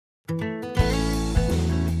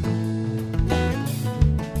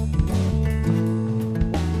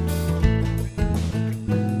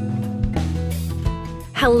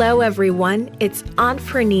Hello, everyone. It's Aunt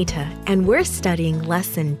Fernita, and we're studying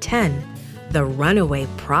Lesson 10, The Runaway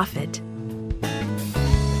Prophet.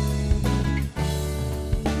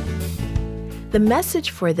 The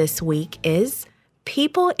message for this week is,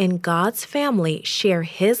 people in God's family share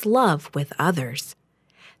His love with others.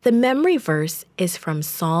 The memory verse is from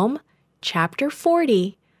Psalm chapter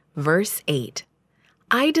 40, verse 8.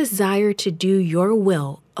 I desire to do your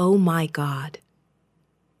will, O my God.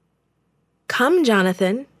 Come,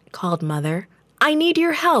 Jonathan, called Mother. I need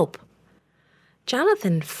your help.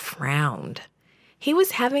 Jonathan frowned. He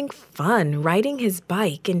was having fun riding his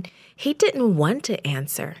bike, and he didn't want to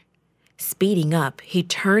answer. Speeding up, he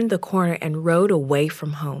turned the corner and rode away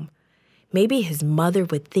from home. Maybe his mother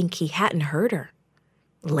would think he hadn't heard her.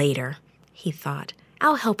 Later, he thought,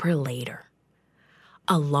 I'll help her later.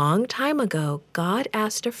 A long time ago, God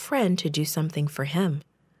asked a friend to do something for him.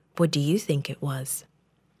 What do you think it was?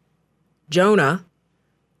 Jonah,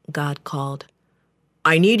 God called,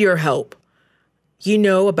 I need your help. You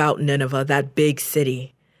know about Nineveh, that big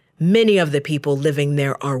city. Many of the people living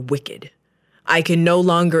there are wicked. I can no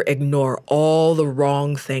longer ignore all the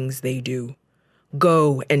wrong things they do.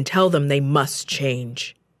 Go and tell them they must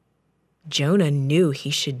change. Jonah knew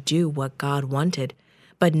he should do what God wanted,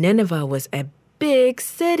 but Nineveh was a big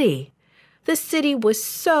city. The city was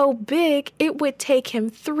so big it would take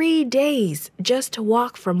him 3 days just to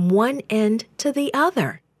walk from one end to the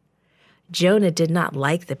other. Jonah did not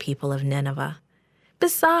like the people of Nineveh.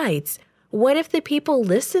 Besides, what if the people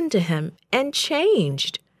listened to him and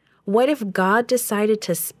changed? What if God decided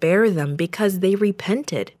to spare them because they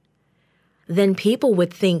repented? Then people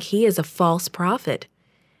would think he is a false prophet.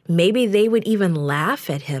 Maybe they would even laugh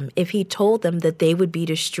at him if he told them that they would be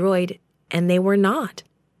destroyed, and they were not.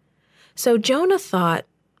 So Jonah thought,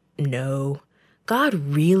 no, God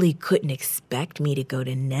really couldn't expect me to go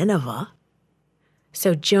to Nineveh.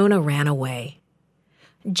 So Jonah ran away.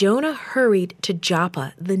 Jonah hurried to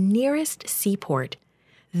Joppa, the nearest seaport.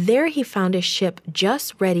 There he found a ship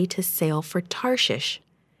just ready to sail for Tarshish.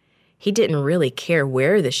 He didn't really care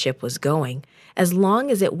where the ship was going, as long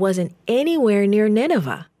as it wasn't anywhere near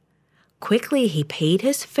Nineveh. Quickly he paid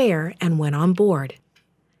his fare and went on board.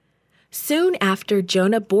 Soon after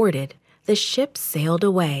Jonah boarded, the ship sailed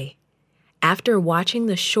away. After watching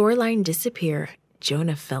the shoreline disappear,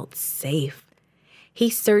 Jonah felt safe.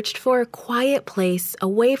 He searched for a quiet place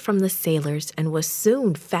away from the sailors and was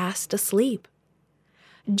soon fast asleep.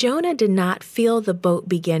 Jonah did not feel the boat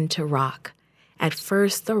begin to rock. At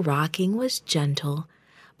first, the rocking was gentle,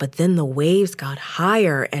 but then the waves got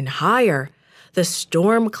higher and higher. The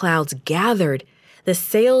storm clouds gathered. The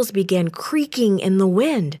sails began creaking in the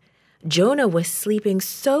wind. Jonah was sleeping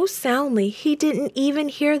so soundly he didn't even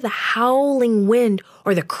hear the howling wind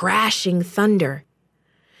or the crashing thunder.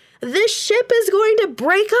 This ship is going to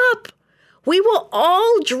break up. We will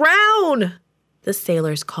all drown, the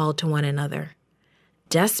sailors called to one another.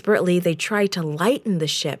 Desperately, they tried to lighten the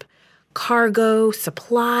ship. Cargo,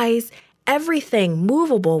 supplies, everything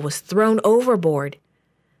movable was thrown overboard.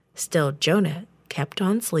 Still, Jonah kept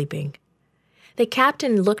on sleeping. The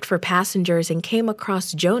captain looked for passengers and came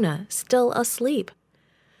across Jonah, still asleep.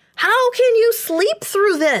 How can you sleep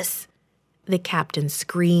through this? The captain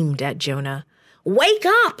screamed at Jonah. Wake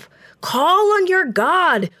up! Call on your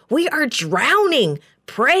God! We are drowning!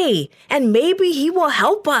 Pray, and maybe he will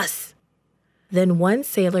help us. Then one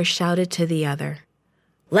sailor shouted to the other.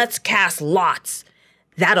 Let's cast lots.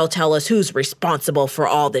 That'll tell us who's responsible for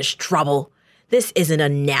all this trouble. This isn't a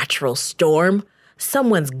natural storm.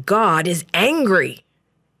 Someone's God is angry.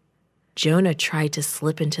 Jonah tried to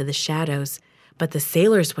slip into the shadows, but the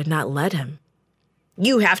sailors would not let him.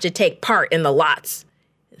 You have to take part in the lots,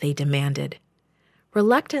 they demanded.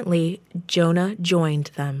 Reluctantly, Jonah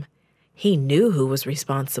joined them. He knew who was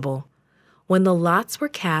responsible. When the lots were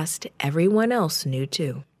cast, everyone else knew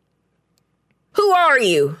too. Who are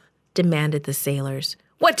you? Demanded the sailors.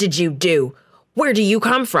 What did you do? Where do you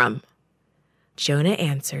come from? Jonah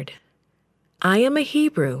answered, I am a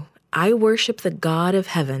Hebrew. I worship the God of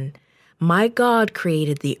heaven. My God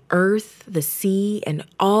created the earth, the sea, and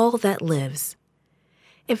all that lives.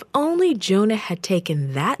 If only Jonah had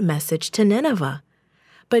taken that message to Nineveh.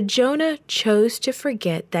 But Jonah chose to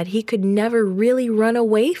forget that he could never really run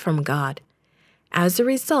away from God. As a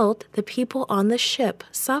result, the people on the ship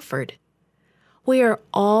suffered. We are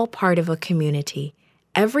all part of a community.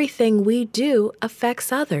 Everything we do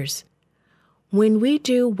affects others. When we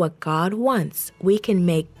do what God wants, we can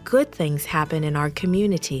make good things happen in our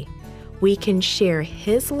community. we can share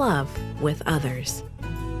His love with others.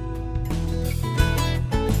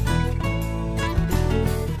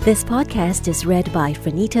 This podcast is read by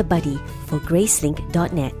Franita Buddy for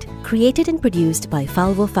Gracelink.net. Created and produced by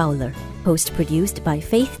Falvo Fowler. Post-produced by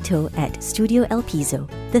Faith Toe at Studio El Piso.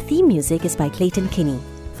 The theme music is by Clayton Kinney.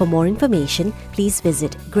 For more information, please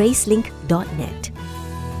visit Gracelink.net.